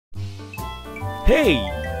Hey!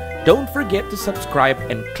 Don't forget to subscribe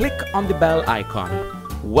and click on the bell icon.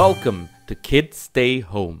 Welcome to Kids Stay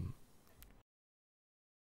Home.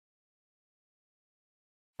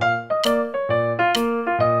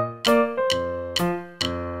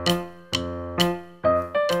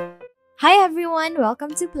 Hi everyone,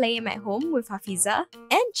 welcome to Playam at Home with Hafiza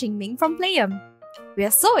and Jingming from Playam. We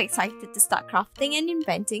are so excited to start crafting and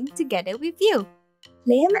inventing together with you.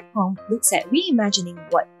 Playam at Home looks at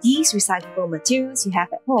reimagining what these recyclable materials you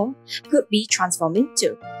have at home could be transformed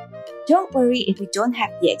into. Don't worry if you don't have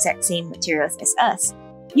the exact same materials as us.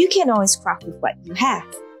 You can always craft with what you have.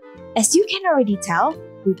 As you can already tell,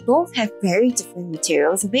 we both have very different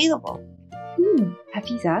materials available.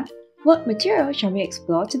 Hafiza, what material shall we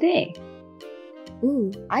explore today?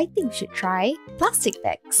 Ooh, I think we should try plastic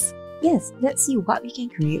bags. Yes, let's see what we can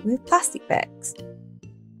create with plastic bags.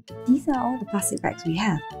 These are all the plastic bags we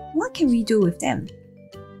have. What can we do with them?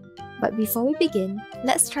 But before we begin,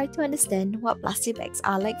 let's try to understand what plastic bags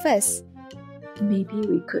are like first. Maybe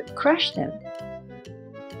we could crush them.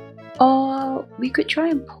 Or we could try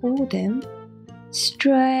and pull them,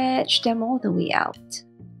 stretch them all the way out.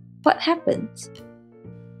 What happens?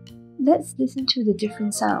 Let's listen to the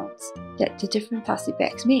different sounds that the different plastic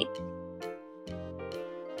bags make.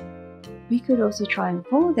 We could also try and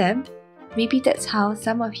fold them. Maybe that's how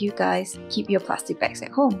some of you guys keep your plastic bags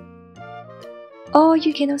at home. Or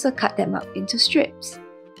you can also cut them up into strips.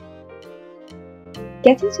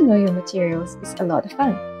 Getting to know your materials is a lot of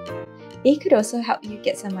fun. It could also help you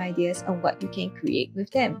get some ideas on what you can create with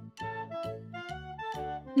them.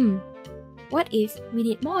 What if we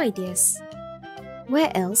need more ideas? Where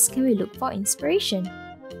else can we look for inspiration?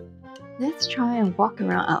 Let's try and walk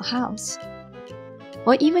around our house.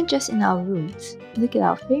 Or even just in our rooms, look at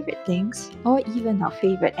our favorite things or even our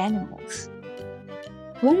favorite animals.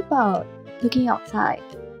 What about looking outside?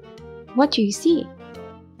 What do you see?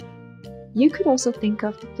 You could also think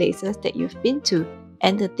of the places that you've been to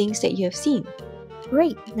and the things that you have seen.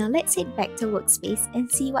 Great, now let's head back to workspace and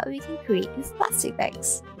see what we can create with plastic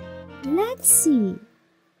bags. Let's see.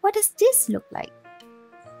 What does this look like?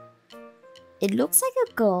 It looks like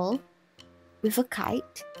a girl with a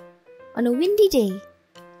kite on a windy day.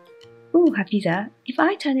 Ooh, Hafiza, if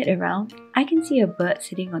I turn it around, I can see a bird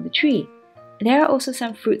sitting on the tree. There are also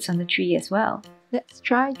some fruits on the tree as well. Let's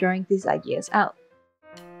try drawing these ideas out.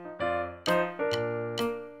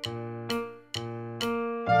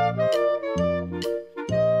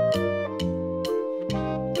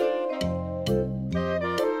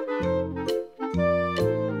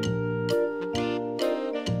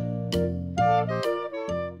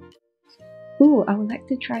 Ooh, I would like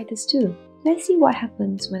to try this too. Let's see what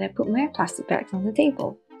happens when I put my plastic bags on the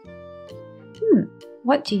table.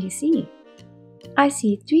 What do you see? I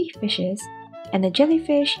see 3 fishes and a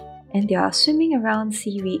jellyfish, and they are swimming around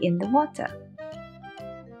seaweed in the water.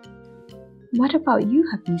 What about you,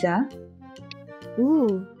 Hafiza?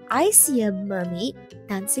 Ooh, I see a mermaid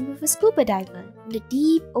dancing with a scuba diver in the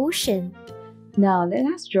deep ocean. Now let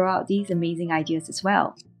us draw out these amazing ideas as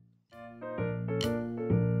well.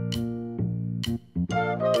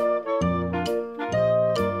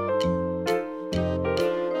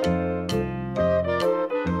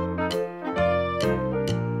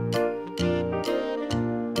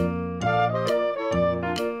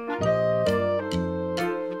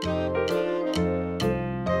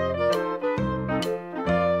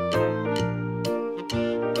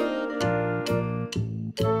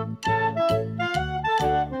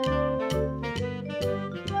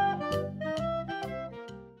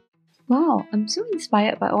 Wow, I'm so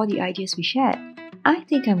inspired by all the ideas we shared. I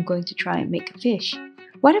think I'm going to try and make a fish.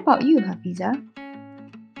 What about you, Hafiza?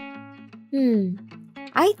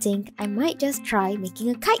 I think I might just try making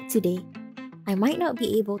a kite today. I might not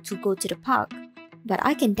be able to go to the park, but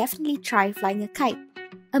I can definitely try flying a kite,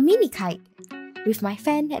 a mini kite, with my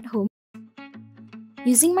fan at home.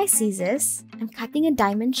 Using my scissors, I'm cutting a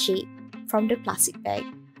diamond shape from the plastic bag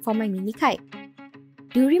for my mini kite.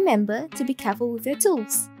 Do remember to be careful with your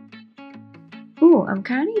tools. Ooh, I'm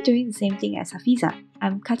currently doing the same thing as Hafiza.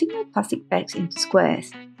 I'm cutting my plastic bags into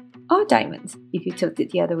squares, or diamonds if you tilt it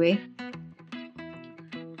the other way.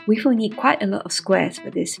 We will need quite a lot of squares for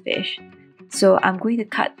this fish, so I'm going to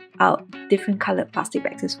cut out different colored plastic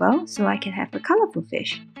bags as well so I can have a colorful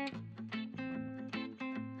fish.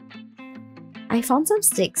 I found some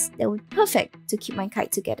sticks that were perfect to keep my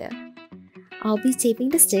kite together. I'll be taping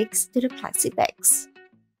the sticks to the plastic bags.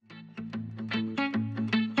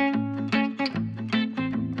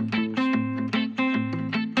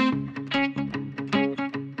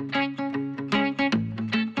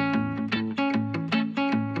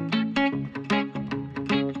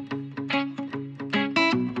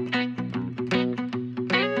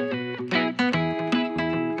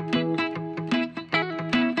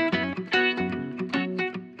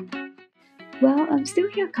 I'm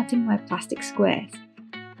still here cutting my plastic squares.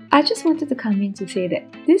 I just wanted to come in to say that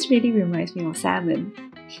this really reminds me of salmon.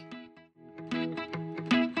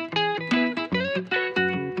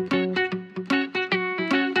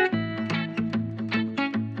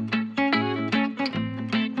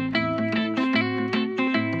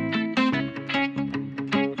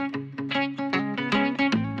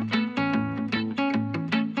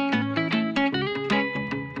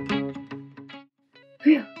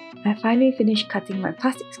 Phew, I finally finished cutting my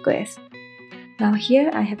plastic squares. Now here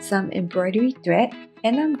I have some embroidery thread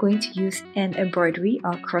and I'm going to use an embroidery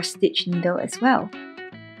or cross stitch needle as well.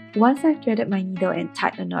 Once I've threaded my needle and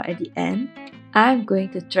tied a knot at the end, I'm going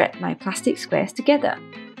to thread my plastic squares together.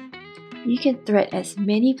 You can thread as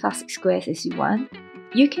many plastic squares as you want.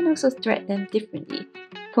 You can also thread them differently,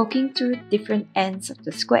 poking through different ends of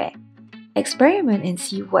the square. Experiment and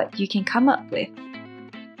see what you can come up with.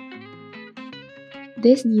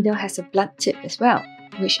 This needle has a blunt tip as well,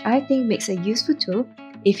 which I think makes a useful tool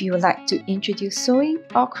if you would like to introduce sewing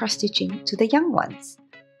or cross-stitching to the young ones.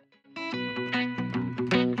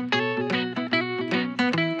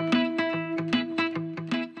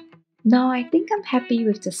 Now I think I'm happy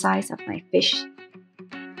with the size of my fish.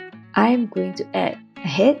 I am going to add a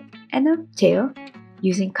head and a tail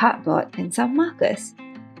using cardboard and some markers.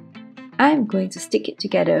 I am going to stick it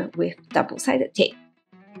together with double-sided tape.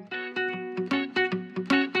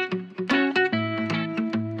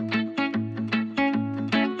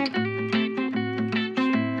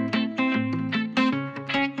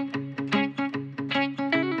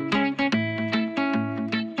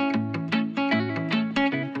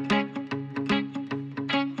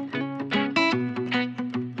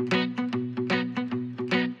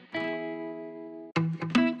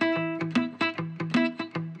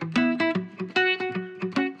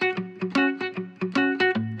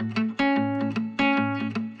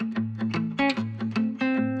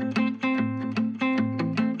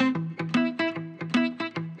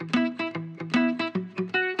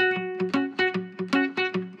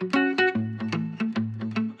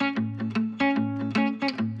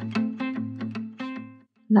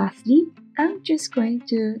 Lastly, I'm just going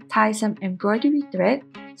to tie some embroidery thread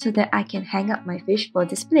so that I can hang up my fish for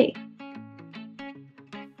display.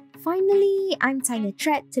 Finally, I'm tying a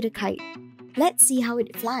thread to the kite. Let's see how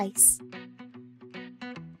it flies.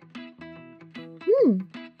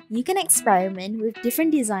 You can experiment with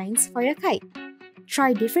different designs for your kite.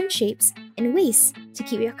 Try different shapes and ways to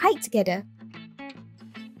keep your kite together.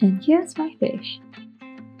 And here's my fish.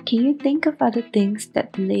 Can you think of other things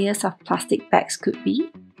that the layers of plastic bags could be?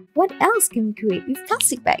 What else can we create with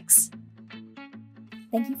plastic bags?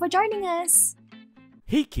 Thank you for joining us!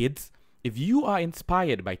 Hey kids, if you are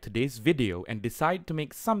inspired by today's video and decide to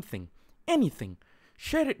make something, anything,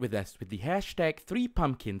 share it with us with the hashtag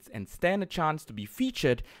 3pumpkins and stand a chance to be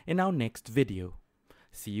featured in our next video.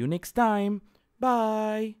 See you next time.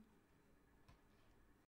 Bye!